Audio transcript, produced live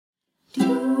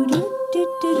An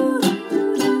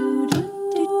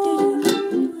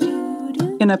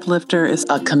uplifter is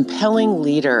a compelling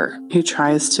leader who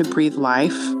tries to breathe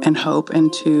life and hope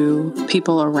into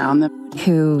people around them.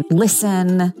 Who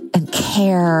listen and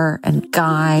care and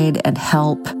guide and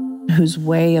help. Whose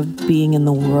way of being in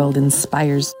the world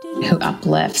inspires. Who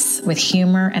uplifts with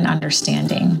humor and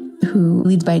understanding. Who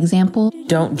leads by example.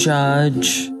 Don't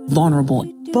judge. Vulnerable.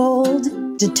 Bold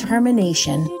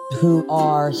determination. Who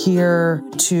are here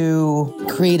to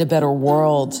create a better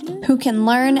world. Who can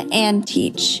learn and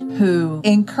teach. Who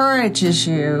encourages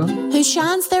you. Who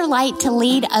shines their light to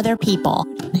lead other people.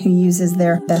 Who uses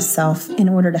their best self in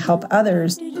order to help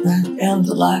others. I found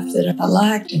the life that I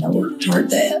liked and I worked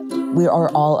toward that. We are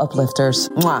all uplifters.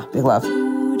 Mwah, big love.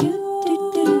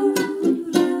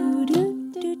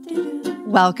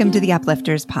 Welcome to the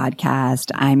Uplifters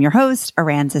podcast. I'm your host,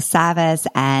 Aranza Savas,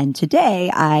 and today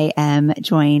I am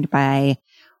joined by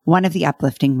one of the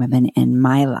uplifting women in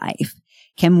my life.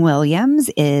 Kim Williams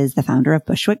is the founder of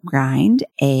Bushwick Grind,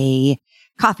 a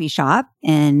coffee shop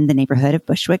in the neighborhood of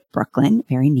Bushwick, Brooklyn,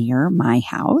 very near my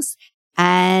house.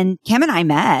 And Kim and I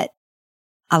met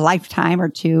a lifetime or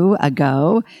two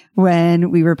ago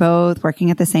when we were both working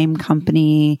at the same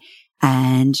company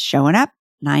and showing up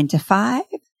 9 to 5.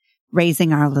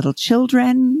 Raising our little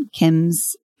children.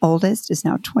 Kim's oldest is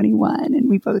now 21, and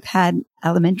we both had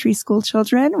elementary school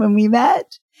children when we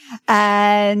met.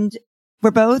 And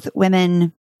we're both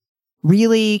women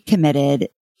really committed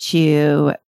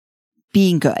to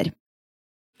being good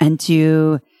and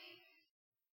to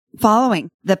following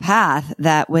the path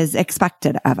that was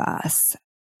expected of us.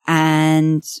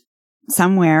 And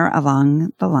somewhere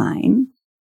along the line,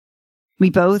 we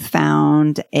both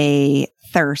found a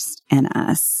thirst in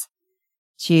us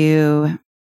to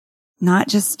not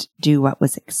just do what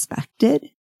was expected,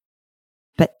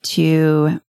 but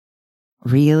to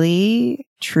really,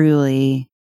 truly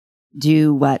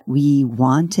do what we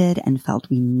wanted and felt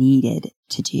we needed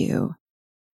to do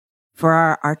for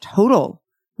our total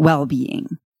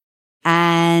well-being.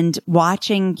 And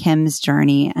watching Kim's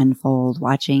journey unfold,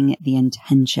 watching the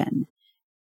intention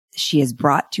she has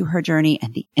brought to her journey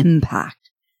and the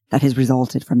impact that has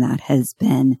resulted from that has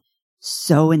been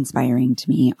so inspiring to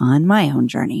me on my own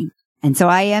journey. And so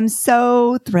I am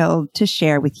so thrilled to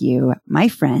share with you my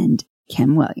friend,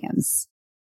 Kim Williams.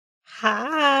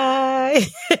 Hi.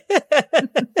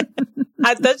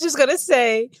 I thought you was going to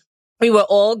say we were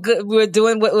all good. We were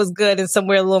doing what was good, and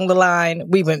somewhere along the line,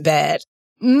 we went bad.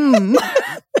 Maybe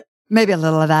a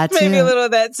little of that too. Maybe a little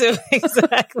of that too.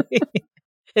 Exactly.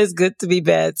 It's good to be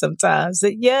bad sometimes.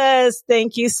 But yes,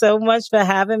 thank you so much for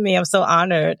having me. I'm so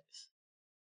honored.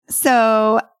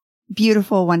 So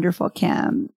beautiful, wonderful,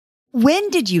 Kim. When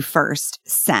did you first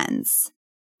sense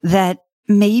that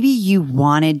maybe you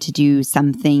wanted to do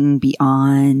something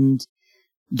beyond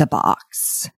the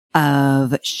box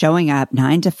of showing up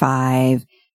 9 to 5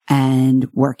 and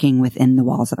working within the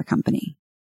walls of a company?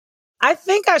 I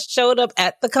think I showed up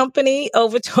at the company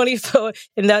over 24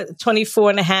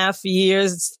 and a half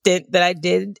years stint that I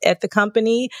did at the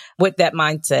company with that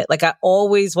mindset. Like I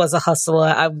always was a hustler.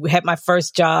 I had my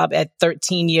first job at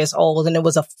 13 years old and it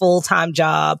was a full-time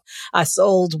job. I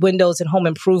sold windows and home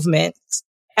improvement.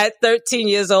 At 13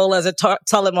 years old as a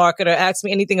telemarketer, ask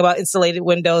me anything about insulated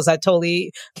windows. I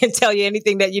totally can tell you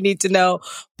anything that you need to know.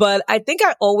 But I think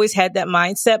I always had that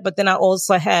mindset. But then I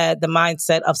also had the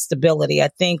mindset of stability. I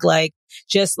think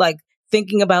just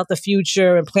thinking about the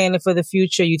future and planning for the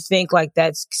future, you think like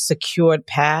that's secured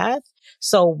path.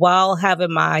 So while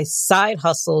having my side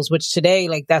hustles, which today,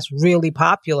 that's really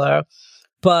popular,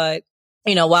 but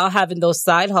while having those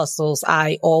side hustles,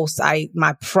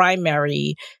 my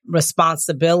primary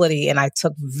responsibility, and I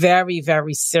took very,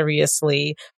 very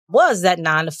seriously, was that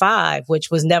 9 to 5, which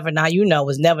was never 9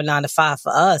 to 5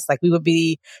 for us. We would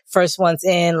be first ones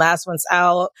in, last ones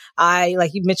out.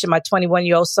 Like you mentioned, my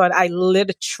 21-year-old son, I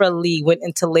literally went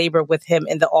into labor with him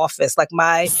in the office.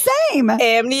 My same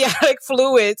amniotic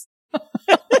fluids.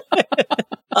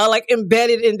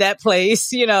 Embedded in that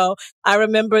place, I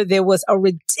remember there was a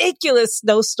ridiculous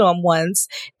snowstorm once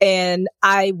and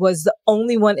I was the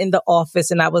only one in the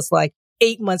office and I was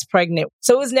 8 months pregnant.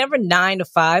 So it was never 9 to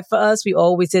 5 for us. We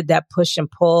always did that push and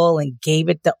pull and gave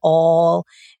it the all.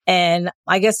 And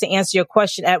I guess to answer your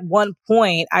question, at one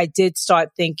point I did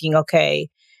start thinking, okay,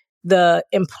 the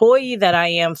employee that I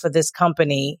am for this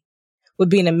company would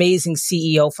be an amazing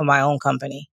CEO for my own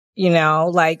company.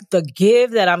 The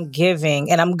give that I'm giving,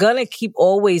 and I'm going to keep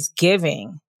always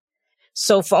giving,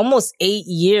 So for almost 8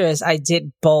 years, I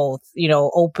did both,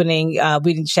 opening,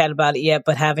 we didn't chat about it yet,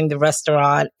 but having the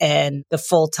restaurant and the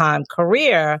full-time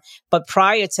career. But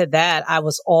prior to that, I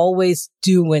was always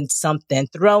doing something,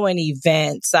 throwing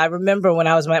events. I remember when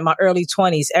I was in my early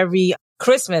 20s, every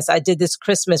Christmas, I did this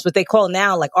Christmas, what they call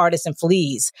now like Artists and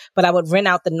Fleas, but I would rent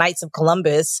out the Knights of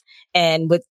Columbus and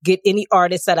would get any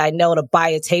artist that I know to buy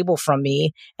a table from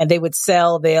me, and they would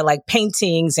sell their like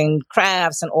paintings and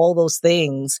crafts and all those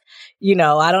things.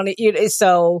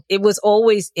 So it was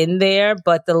always in there,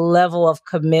 but the level of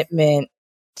commitment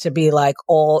to be like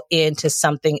all into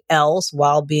something else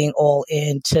while being all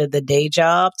into the day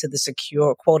job, to the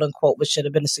secure, quote unquote, which should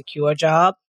have been a secure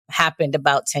job, happened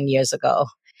about 10 years ago.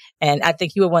 And I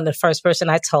think you were one of the first person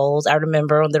I told. I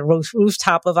remember on the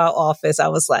rooftop of our office, I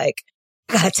was like,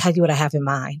 I gotta tell you what I have in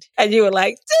mind. And you were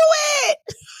like,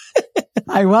 do it.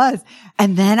 I was.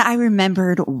 And then I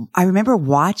remember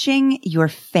watching your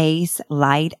face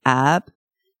light up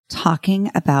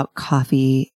talking about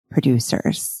coffee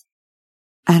producers.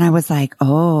 And I was like,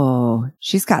 oh,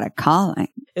 she's got a calling.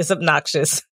 It's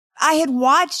obnoxious. I had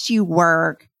watched you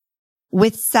work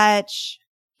with such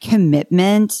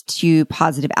commitment to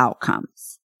positive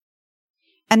outcomes.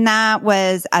 And that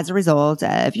was as a result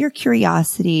of your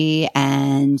curiosity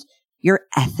and your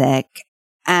ethic.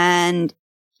 And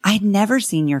I'd never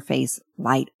seen your face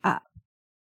light up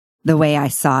the way I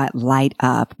saw it light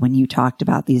up when you talked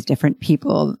about these different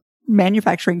people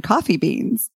manufacturing coffee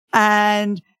beans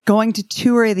and going to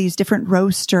tour these different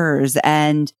roasters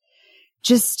and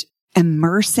just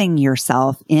immersing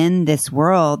yourself in this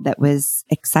world that was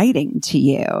exciting to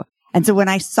you. And so when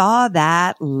I saw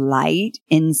that light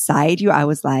inside you, I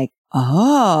was like,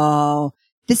 oh,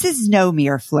 this is no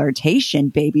mere flirtation,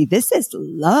 baby. This is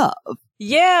love.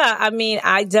 Yeah. I mean,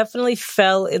 I definitely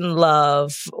fell in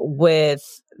love with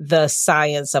the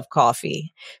science of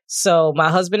coffee. So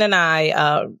my husband and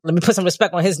I, let me put some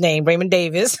respect on his name, Raymond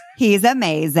Davis. He's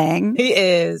amazing. He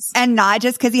is. And not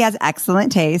just because he has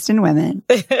excellent taste in women.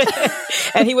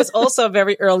 And he was also a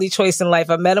very early choice in life.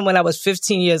 I met him when I was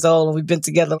 15 years old, and we've been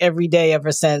together every day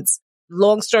ever since.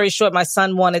 Long story short, my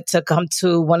son wanted to come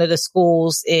to one of the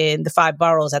schools in the 5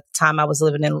 boroughs. At the time, I was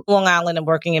living in Long Island and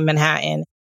working in Manhattan.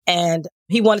 And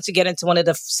he wanted to get into one of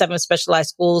the 7 specialized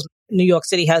schools. New York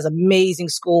City has amazing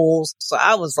schools. So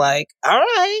I was like, all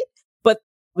right. But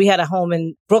we had a home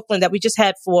in Brooklyn that we just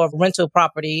had for rental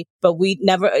property, but we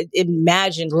never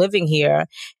imagined living here.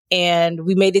 And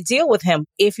we made a deal with him.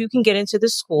 If you can get into the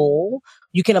school,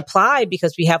 you can apply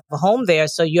because we have a home there.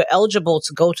 So you're eligible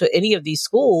to go to any of these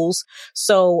schools.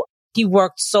 So he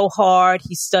worked so hard.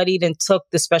 He studied and took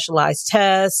the specialized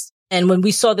tests. And when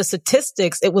we saw the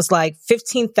statistics, it was like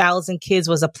 15,000 kids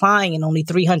was applying and only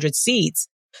 300 seats.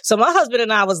 So my husband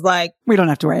and I was like, we don't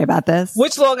have to worry about this.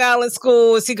 Which Long Island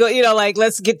school is he go?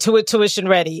 Let's get to it tuition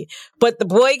ready. But the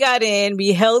boy got in.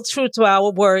 We held true to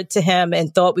our word to him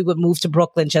and thought we would move to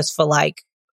Brooklyn just for like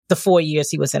the 4 years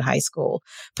he was in high school,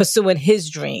 pursuing his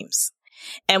dreams.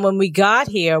 And when we got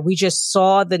here, we just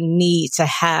saw the need to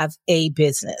have a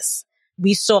business.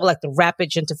 We saw like the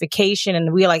rapid gentrification,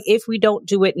 and we were like, if we don't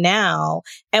do it now,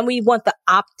 and we want the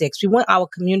optics, we want our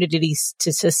communities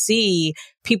to see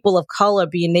people of color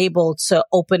being able to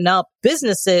open up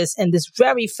businesses in this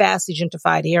very fastly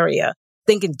gentrified area.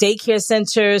 Thinking daycare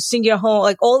centers, senior home,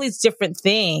 like all these different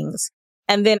things.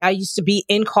 And then I used to be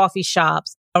in coffee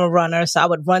shops. I'm a runner, so I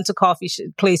would run to coffee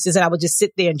places and I would just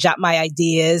sit there and jot my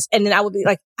ideas. And then I would be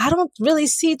like, I don't really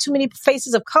see too many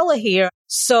faces of color here.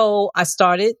 So I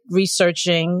started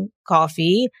researching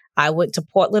coffee. I went to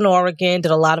Portland, Oregon,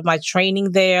 did a lot of my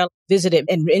training there, visited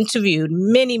and interviewed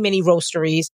many, many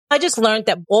roasteries. I just learned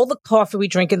that all the coffee we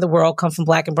drink in the world come from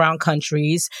Black and brown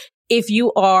countries. If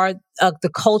you are the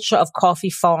culture of coffee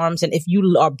farms, and if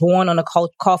you are born on a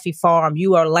coffee farm,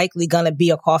 you are likely going to be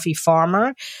a coffee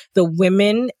farmer. The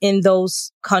women in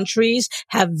those countries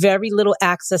have very little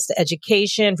access to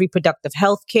education, reproductive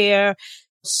health care.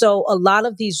 So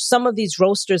some of these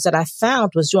roasters that I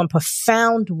found was doing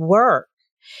profound work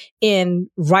in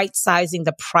right-sizing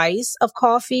the price of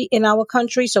coffee in our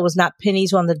country. So it was not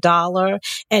pennies on the dollar,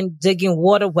 and digging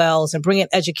water wells and bringing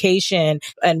education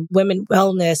and women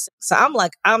wellness. So I'm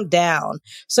like, I'm down.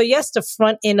 So yes, the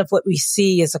front end of what we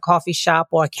see is a coffee shop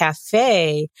or a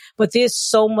cafe, but there's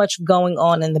so much going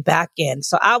on in the back end.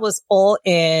 So I was all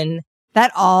in.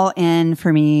 That all in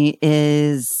for me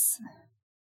it's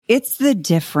the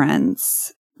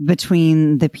difference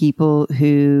between the people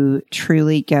who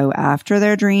truly go after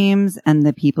their dreams and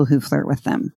the people who flirt with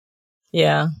them.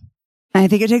 Yeah. I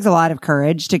think it takes a lot of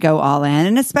courage to go all in,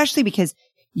 and especially because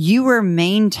you were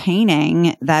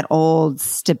maintaining that old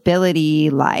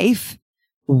stability life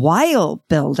while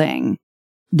building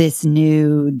this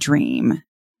new dream.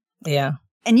 Yeah.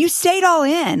 And you stayed all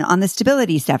in on the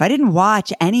stability stuff. I didn't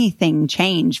watch anything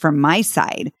change from my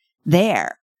side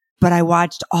there, but I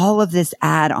watched all of this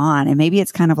add on. And maybe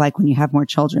it's kind of like when you have more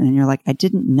children and you're like, I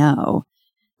didn't know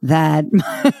that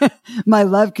my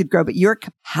love could grow, but your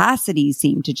capacity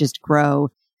seemed to just grow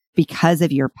because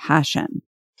of your passion.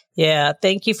 Yeah.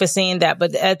 Thank you for saying that.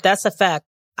 But that's a fact.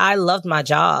 I loved my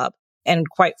job. And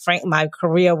quite frankly, my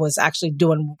career was actually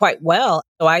doing quite well.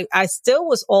 So I still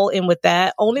was all in with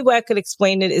that. Only way I could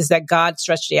explain it is that God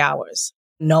stretched the hours.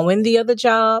 Knowing the other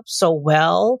job so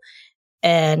well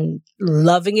and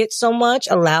loving it so much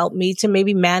allowed me to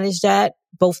maybe manage that,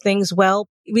 both things well.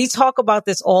 We talk about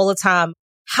this all the time.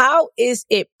 How is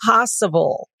it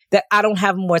possible that I don't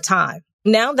have more time?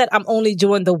 Now that I'm only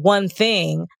doing the one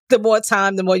thing, the more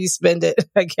time, the more you spend it,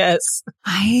 I guess.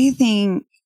 I think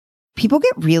people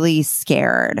get really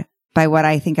scared by what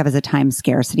I think of as a time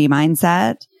scarcity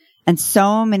mindset. And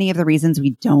so many of the reasons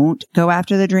we don't go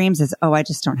after the dreams is, I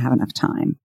just don't have enough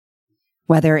time.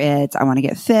 Whether it's I want to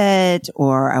get fit,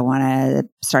 or I want to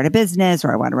start a business,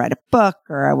 or I want to write a book,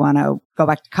 or I want to go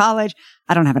back to college.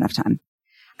 I don't have enough time.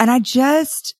 And I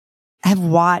just have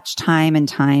watched time and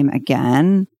time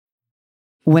again,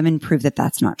 women prove that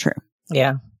that's not true.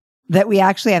 Yeah. That we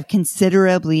actually have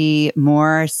considerably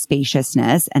more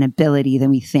spaciousness and ability than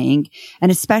we think.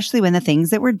 And especially when the things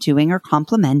that we're doing are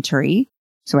complementary.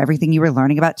 So everything you were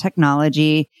learning about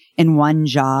technology in one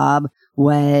job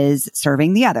was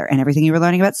serving the other, and everything you were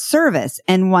learning about service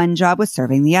in one job was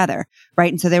serving the other,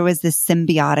 right? And so there was this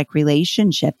symbiotic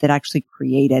relationship that actually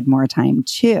created more time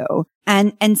too.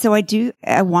 And so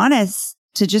I want us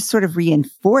to just sort of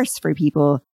reinforce for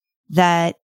people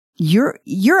that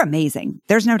you're amazing.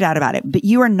 There's no doubt about it, but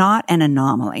you are not an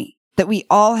anomaly, that we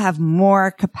all have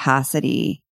more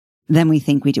capacity than we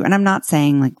think we do. And I'm not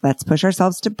saying like, let's push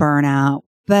ourselves to burnout,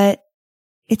 but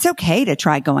it's okay to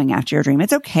try going after your dream.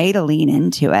 It's okay to lean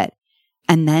into it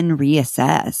and then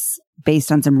reassess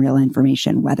based on some real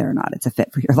information, whether or not it's a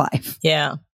fit for your life.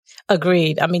 Yeah.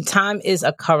 Agreed. I mean, time is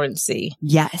a currency.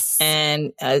 Yes.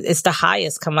 And it's the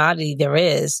highest commodity there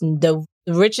is. The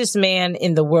richest man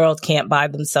in the world can't buy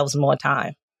themselves more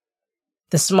time.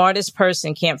 The smartest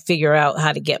person can't figure out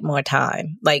how to get more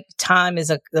time. Like, time is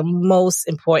the most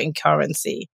important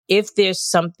currency. If there's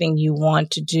something you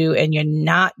want to do and you're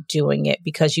not doing it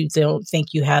because you don't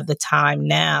think you have the time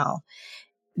now,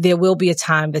 there will be a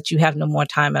time that you have no more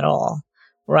time at all,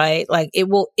 right? Like, it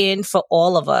will end for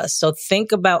all of us. So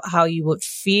think about how you would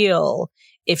feel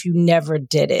if you never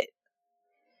did it.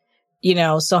 You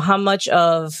know, so how much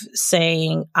of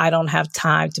saying I don't have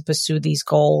time to pursue these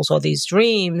goals or these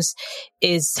dreams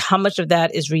is, how much of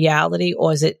that is reality,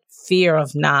 or is it fear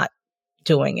of not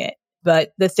doing it?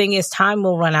 But the thing is, time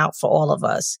will run out for all of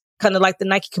us. Kind of like the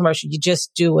Nike commercial, you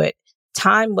just do it.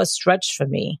 Time was stretched for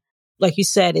me. Like you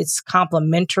said, it's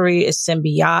complementary, it's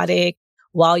symbiotic.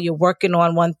 While you're working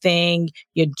on one thing,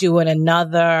 you're doing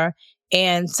another.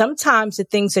 And sometimes the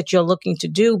things that you're looking to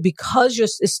do, because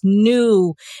it's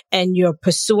new and you're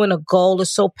pursuing a goal,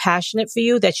 is so passionate for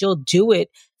you that you'll do it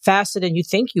faster than you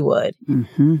think you would.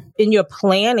 Mm-hmm. In your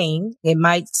planning, it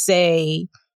might say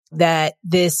that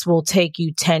this will take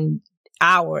you 10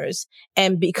 hours.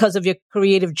 And because of your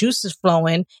creative juices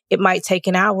flowing, it might take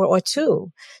an hour or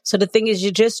two. So the thing is,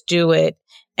 you just do it.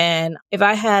 And if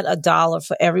I had $1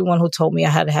 for everyone who told me I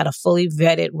had a fully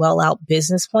vetted, well out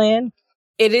business plan,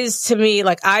 it is to me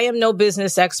like, I am no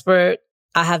business expert.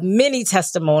 I have many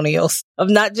testimonials of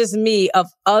not just me, of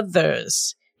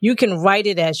others. You can write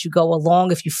it as you go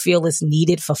along if you feel it's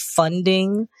needed for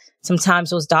funding.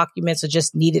 Sometimes those documents are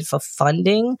just needed for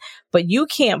funding, but you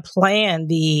can't plan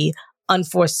the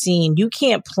unforeseen. You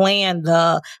can't plan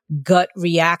the gut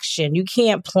reaction. You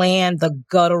can't plan the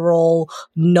guttural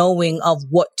knowing of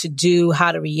what to do,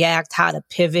 how to react, how to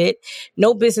pivot.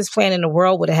 No business plan in the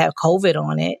world would have had COVID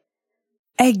on it.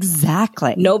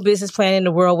 Exactly. No business plan in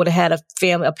the world would have had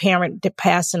a parent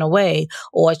passing away,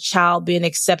 or a child being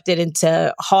accepted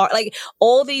into like,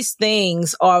 all these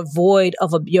things are void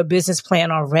of your business plan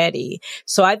already.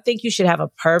 So I think you should have a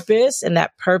purpose, and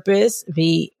that purpose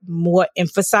be more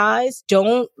emphasized.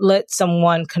 Don't let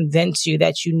someone convince you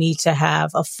that you need to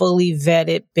have a fully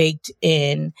vetted, baked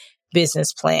in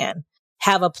business plan.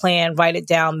 Have a plan, write it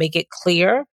down, make it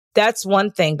clear. That's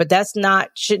one thing, but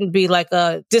shouldn't be like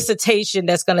a dissertation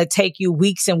that's going to take you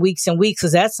weeks and weeks and weeks,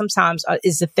 because that sometimes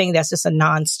is the thing that's just a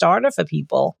non-starter for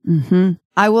people. Mm-hmm.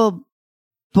 I will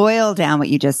boil down what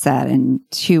you just said in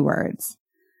 2 words.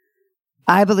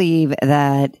 I believe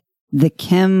that the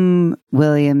Kim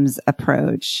Williams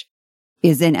approach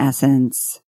is, in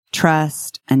essence,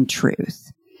 trust and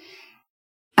truth.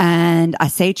 And I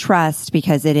say trust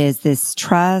because it is this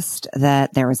trust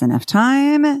that there was enough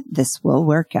time. This will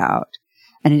work out.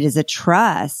 And it is a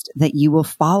trust that you will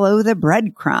follow the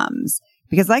breadcrumbs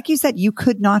because like you said, you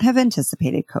could not have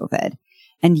anticipated COVID.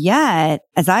 And yet,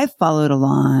 as I've followed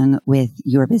along with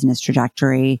your business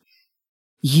trajectory,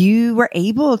 you were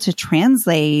able to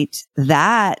translate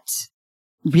that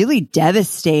really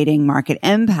devastating market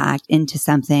impact into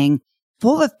something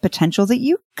full of potential that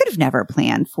you could have never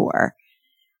planned for.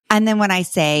 And then when I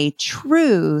say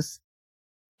truth,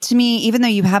 to me, even though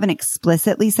you haven't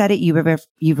explicitly said it,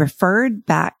 you've referred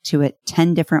back to it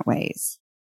 10 different ways.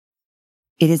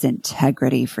 It is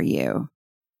integrity for you.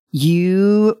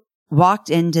 You walked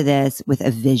into this with a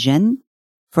vision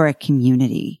for a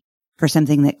community, for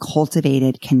something that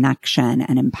cultivated connection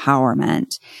and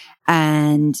empowerment.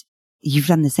 And you've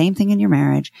done the same thing in your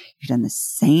marriage. You've done the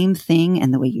same thing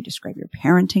in the way you describe your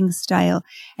parenting style.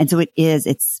 And so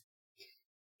it's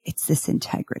this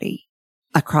integrity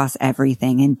across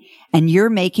everything. And you're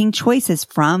making choices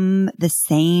from the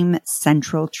same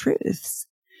central truths.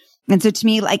 And so to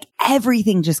me, like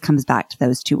everything just comes back to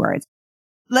those two words.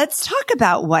 Let's talk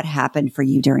about what happened for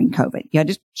you during COVID. You had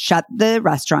to shut the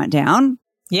restaurant down.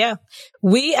 Yeah.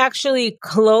 We actually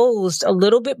closed a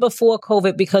little bit before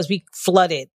COVID because we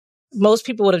flooded. Most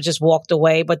people would have just walked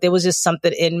away, but there was just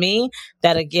something in me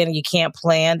that, again, you can't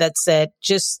plan that said,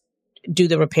 just do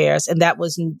the repairs. And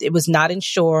it was not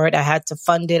insured. I had to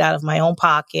fund it out of my own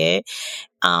pocket.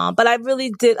 But I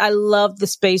really did. I loved the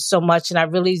space so much. And I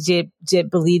really did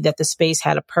believe that the space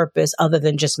had a purpose other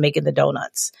than just making the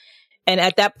donuts. And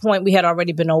at that point, we had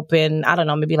already been open, I don't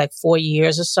know, maybe like 4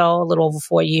 years or so, a little over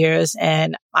 4 years.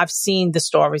 And I've seen the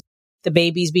stories, the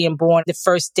babies being born, the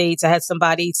first dates. I had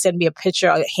somebody send me a picture,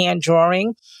 a hand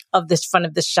drawing of this front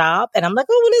of the shop. And I'm like,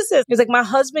 oh, what is this? He was like, my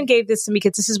husband gave this to me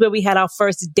because this is where we had our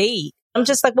first date. I'm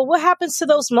just like, well, what happens to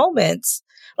those moments?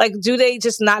 Like, do they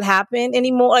just not happen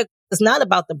anymore? Like, it's not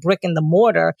about the brick and the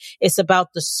mortar. It's about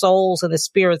the souls and the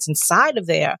spirits inside of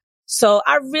there. So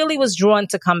I really was drawn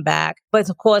to come back. But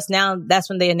of course, now that's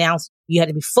when they announced you had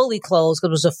to be fully closed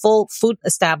because it was a full food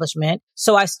establishment.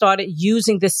 So I started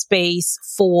using this space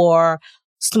for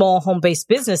small home-based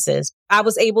businesses. I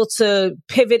was able to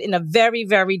pivot in a very,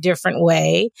 very different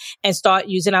way and start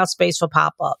using our space for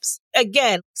pop-ups.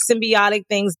 Again, symbiotic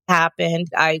things happened.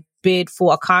 I bid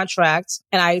for a contract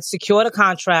and I secured a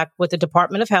contract with the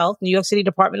Department of Health, New York City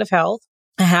Department of Health,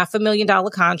 a $500,000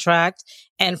 contract.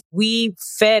 And we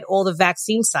fed all the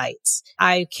vaccine sites.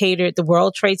 I catered the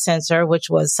World Trade Center, which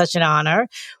was such an honor.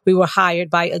 We were hired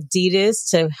by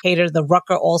Adidas to cater the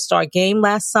Rucker All-Star Game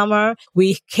last summer.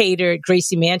 We catered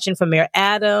Gracie Mansion for Mayor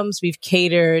Adams. We've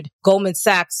catered Goldman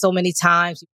Sachs so many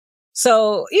times.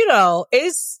 So,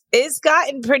 it's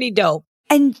gotten pretty dope.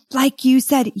 And like you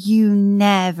said, you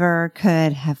never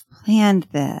could have planned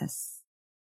this.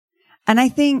 And I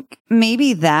think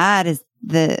maybe that is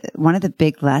one of the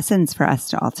big lessons for us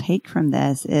to all take from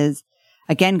this is,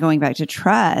 again, going back to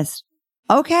trust.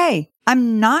 Okay,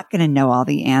 I'm not going to know all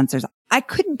the answers. I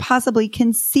couldn't possibly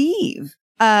conceive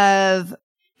of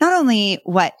not only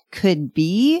what could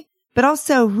be, but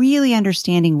also really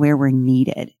understanding where we're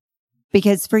needed.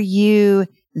 Because for you,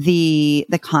 the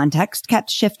context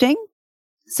kept shifting,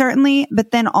 certainly,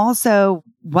 but then also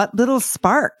what little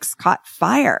sparks caught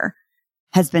fire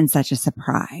has been such a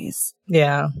surprise.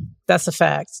 Yeah, that's a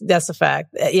fact. That's a fact.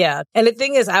 Yeah. And the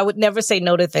thing is, I would never say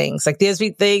no to things. Like there's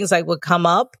be things like would come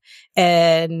up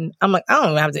and I'm like, I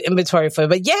don't have the inventory for it.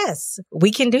 But yes,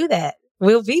 we can do that.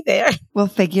 We'll be there. We'll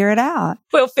figure it out.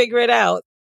 We'll figure it out.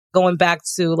 Going back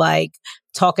to like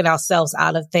talking ourselves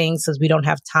out of things because we don't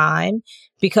have time,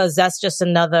 because that's just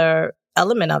another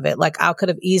element of it. Like I could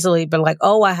have easily been like,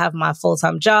 oh, I have my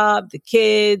full-time job, the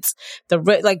kids,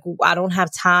 I don't have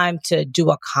time to do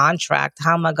a contract.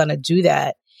 How am I going to do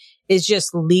that? It's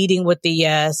just leading with the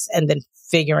yes and then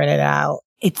figuring it out.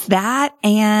 It's that.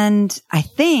 And I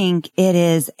think it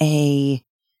is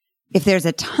if there's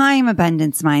a time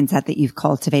abundance mindset that you've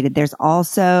cultivated, there's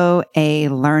also a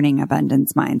learning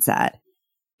abundance mindset.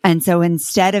 And so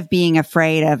instead of being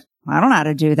afraid of, I don't know how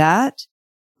to do that,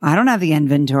 I don't have the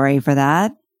inventory for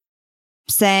that,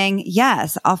 saying,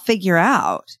 yes, I'll figure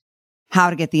out how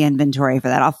to get the inventory for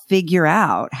that. I'll figure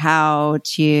out how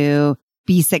to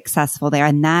be successful there.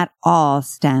 And that all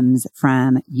stems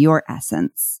from your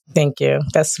essence. Thank you.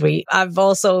 That's sweet. I've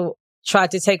also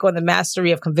tried to take on the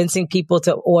mastery of convincing people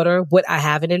to order what I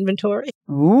have in inventory.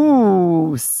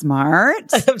 Ooh,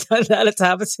 smart. I've done that a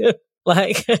time or two.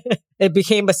 Like it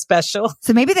became a special.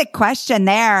 So maybe the question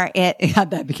there,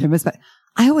 that became a special.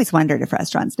 I always wondered if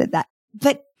restaurants did that.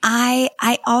 But I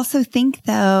also think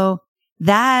though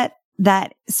that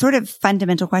that sort of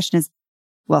fundamental question is,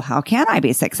 well, how can I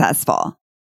be successful?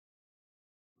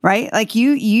 Right? Like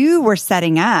you were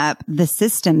setting up the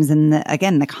systems and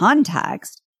the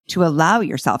context to allow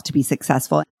yourself to be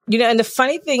successful. And the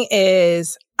funny thing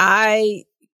is, I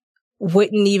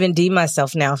wouldn't even deem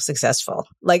myself now successful.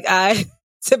 Like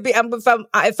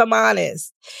if I'm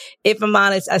honest,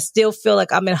 I still feel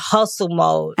like I'm in hustle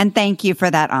mode. And thank you for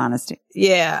that honesty.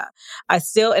 Yeah. I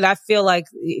feel like,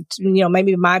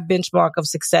 maybe my benchmark of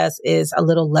success is a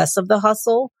little less of the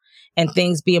hustle and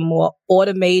things being more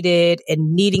automated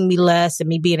and needing me less and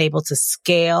me being able to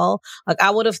scale. Like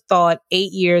I would have thought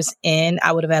 8 years in,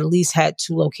 I would have at least had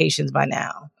 2 locations by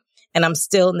now. And I'm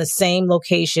still in the same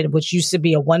location, which used to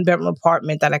be a 1-bedroom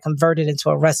apartment that I converted into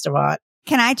a restaurant.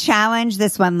 Can I challenge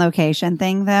this 1 location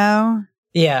thing though?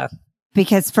 Yeah.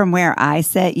 Because from where I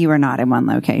sit, you are not in 1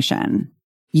 location.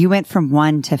 You went from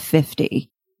 1 to 50.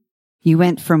 You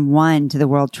went from 1 to the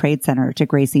World Trade Center to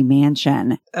Gracie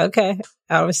Mansion. Okay.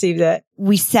 I'll receive that.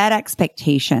 We set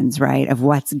expectations, right, of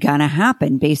what's gonna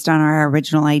happen based on our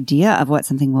original idea of what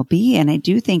something will be. And I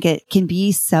do think it can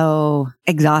be so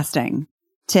exhausting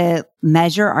to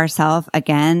measure ourselves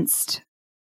against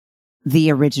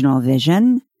the original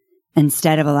vision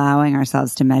instead of allowing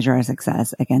ourselves to measure our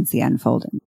success against the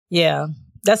unfolding. Yeah,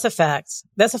 that's a fact.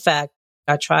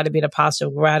 I try to be in a posture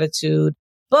of gratitude.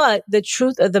 But the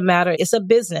truth of the matter is a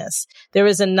business. There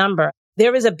is a number.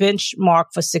 There is a benchmark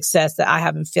for success that I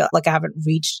haven't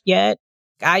reached yet.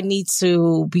 I need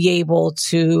to be able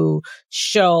to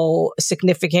show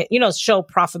significant, show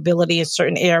profitability in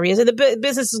certain areas. And the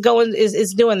business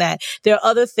is doing that. There are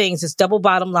other things. It's double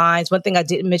bottom lines. One thing I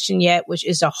didn't mention yet, which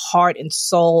is the heart and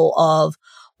soul of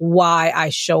why I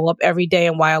show up every day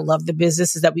and why I love the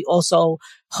business, is that we also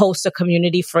host a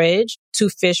community fridge, 2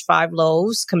 fish, 5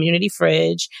 loaves, community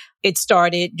fridge. It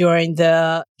started during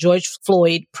the George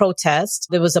Floyd protest.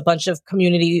 There was a bunch of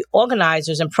community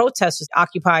organizers and protesters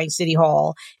occupying City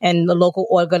Hall, and the local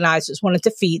organizers wanted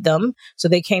to feed them. So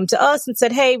they came to us and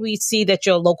said, hey, we see that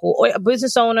you're a local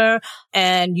business owner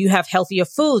and you have healthier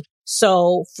food.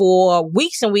 So for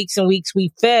weeks and weeks and weeks,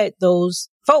 we fed those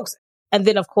folks. And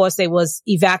then, of course, they was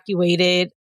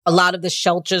evacuated. A lot of the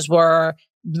shelters were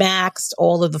maxed.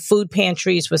 All of the food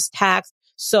pantries was taxed.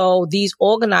 So these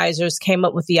organizers came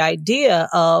up with the idea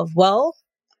of, well,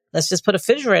 let's just put a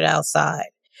refrigerator outside.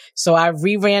 So I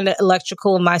reran the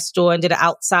electrical in my store and did an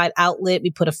outside outlet.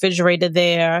 We put a refrigerator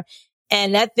there.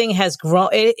 And that thing has grown.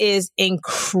 It is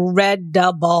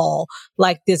incredible.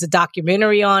 Like there's a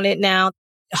documentary on it now.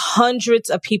 Hundreds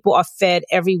of people are fed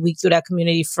every week through that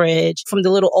community fridge, from the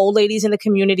little old ladies in the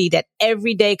community that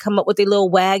every day come up with their little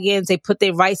wagons. They put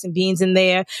their rice and beans in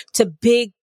there, to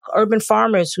big urban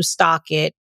farmers who stock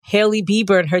it. Hailey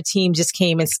Bieber and her team just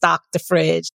came and stocked the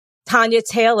fridge. Tanya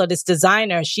Taylor, this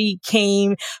designer,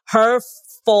 her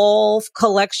fall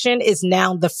collection is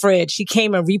now the fridge. She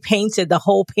came and repainted the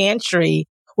whole pantry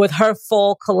with her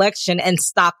fall collection and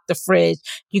stock the fridge.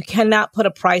 You cannot put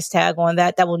a price tag on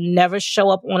that. That will never show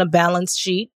up on a balance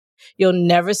sheet. You'll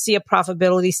never see a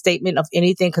profitability statement of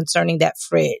anything concerning that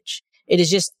fridge. It is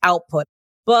just output.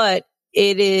 But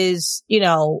it is,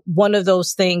 one of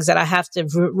those things that I have to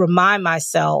remind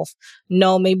myself,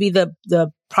 no, maybe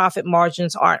the profit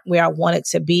margins aren't where I want it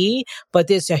to be, but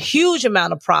there's a huge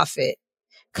amount of profit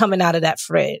coming out of that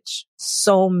fridge.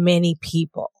 So many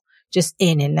people just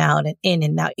in and out,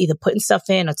 either putting stuff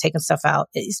in or taking stuff out.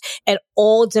 And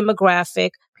all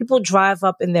demographic. People drive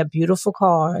up in their beautiful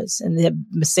cars and their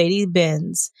Mercedes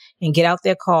Benz and get out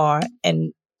their car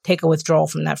and take a withdrawal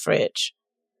from that fridge.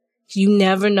 You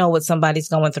never know what somebody's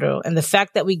going through. And the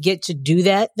fact that we get to do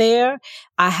that there,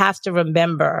 I have to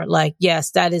remember,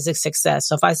 yes, that is a success.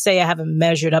 So if I say I haven't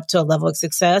measured up to a level of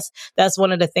success, that's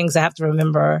one of the things I have to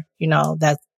remember,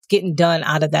 that's getting done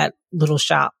out of that little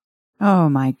shop. Oh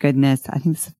my goodness. I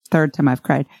think it's the 3rd time I've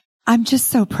cried. I'm just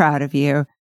so proud of you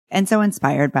and so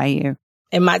inspired by you.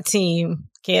 And my team,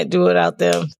 can't do it without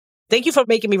them. Thank you for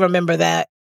making me remember that.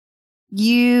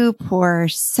 You pour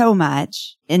so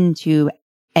much into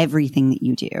everything that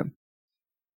you do.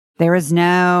 There is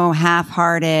no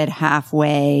half-hearted,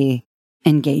 halfway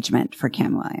engagement for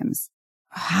Kim Williams.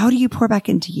 How do you pour back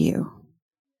into you?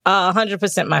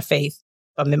 100% my faith.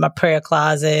 I'm in my prayer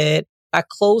closet. I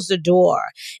close the door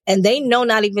and they know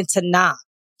not even to knock.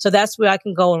 So that's where I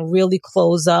can go and really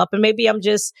close up. And maybe I'm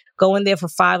just going there for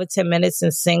 5 or 10 minutes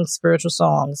and sing spiritual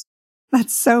songs.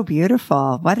 That's so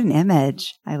beautiful. What an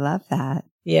image. I love that.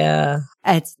 Yeah.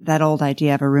 It's that old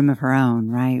idea of a room of her own,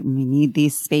 right? We need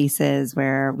these spaces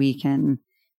where we can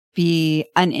be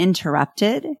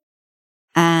uninterrupted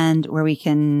and where we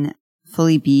can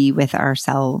fully be with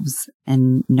ourselves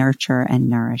and nurture and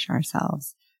nourish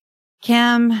ourselves.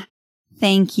 Kim,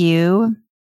 thank you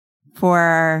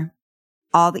for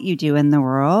all that you do in the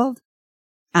world.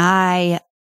 I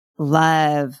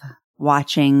love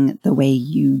watching the way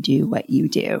you do what you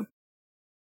do,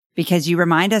 because you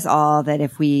remind us all that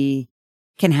if we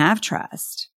can have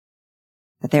trust,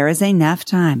 that there is enough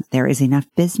time, there is enough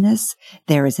business,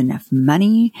 there is enough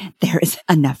money, there is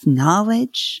enough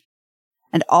knowledge.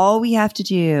 And all we have to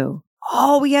do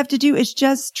is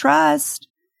just trust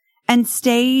and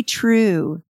stay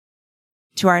true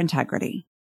to our integrity.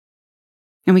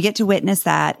 And we get to witness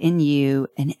that in you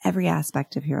in every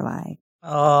aspect of your life.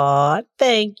 Oh,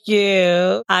 thank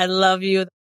you. I love you.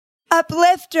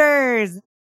 Uplifters!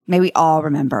 May we all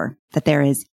remember that there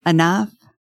is enough,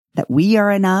 that we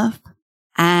are enough,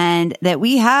 and that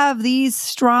we have these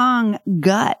strong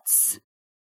guts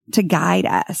to guide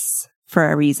us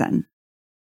for a reason.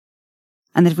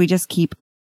 And that if we just keep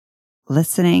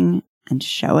listening and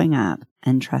showing up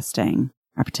and trusting,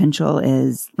 our potential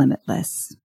is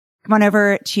limitless. Come on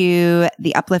over to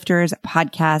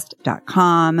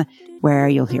theuplifterspodcast.com, where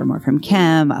you'll hear more from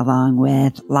Kim, along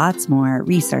with lots more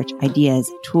research,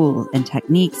 ideas, tools, and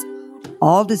techniques,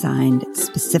 all designed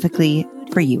specifically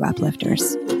for you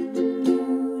uplifters.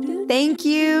 Thank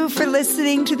you for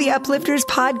listening to the Uplifters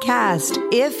podcast.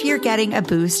 If you're getting a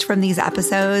boost from these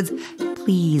episodes,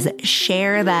 please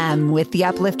share them with the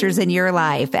uplifters in your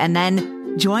life, and then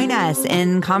join us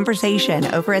in conversation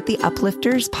over at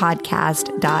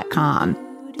theuplifterspodcast.com.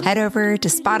 Head over to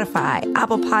Spotify,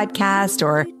 Apple Podcast,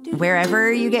 or wherever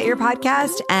you get your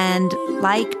podcast, and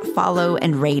like, follow,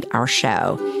 and rate our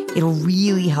show. It'll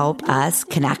really help us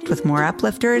connect with more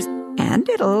uplifters, and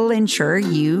it'll ensure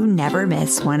you never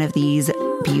miss one of these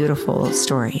beautiful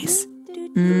stories.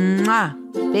 Mwah!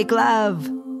 Big love.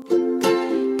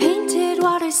 Painted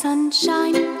water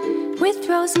sunshine with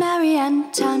rosemary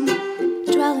and thyme.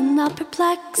 Dwell in the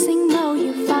perplexing, though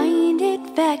you find it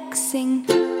vexing.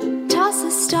 Toss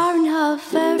a star and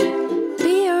hover,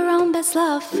 be your own best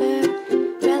lover.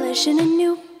 Relish in a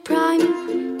new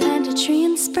prime, plant a tree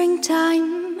in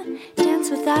springtime. Dance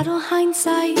with idle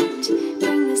hindsight,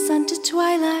 bring the sun to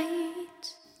twilight.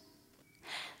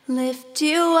 Lift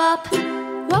you up,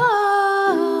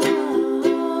 whoa.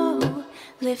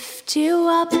 Lift you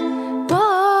up,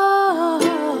 whoa.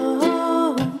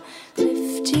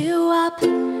 Lift you up,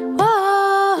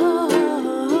 whoa.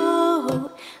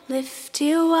 Lift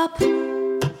you up.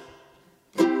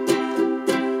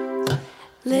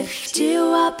 Lift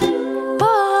you up,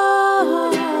 whoa.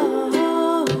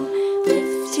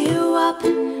 Lift you up,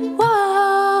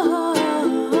 whoa.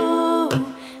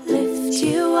 Lift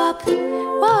you up,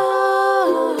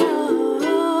 whoa.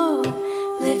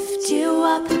 Lift you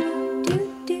up. Do,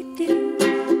 do, do,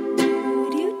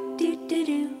 do, do, do,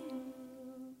 do.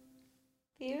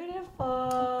 Beautiful.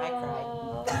 I cried.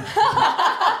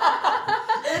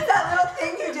 It's that little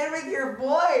thing you did with your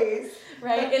voice.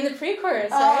 Right, in the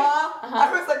pre-chorus, right?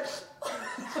 I was like...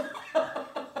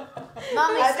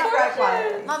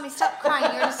 Mommy, stop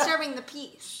crying. You're disturbing the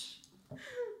peace.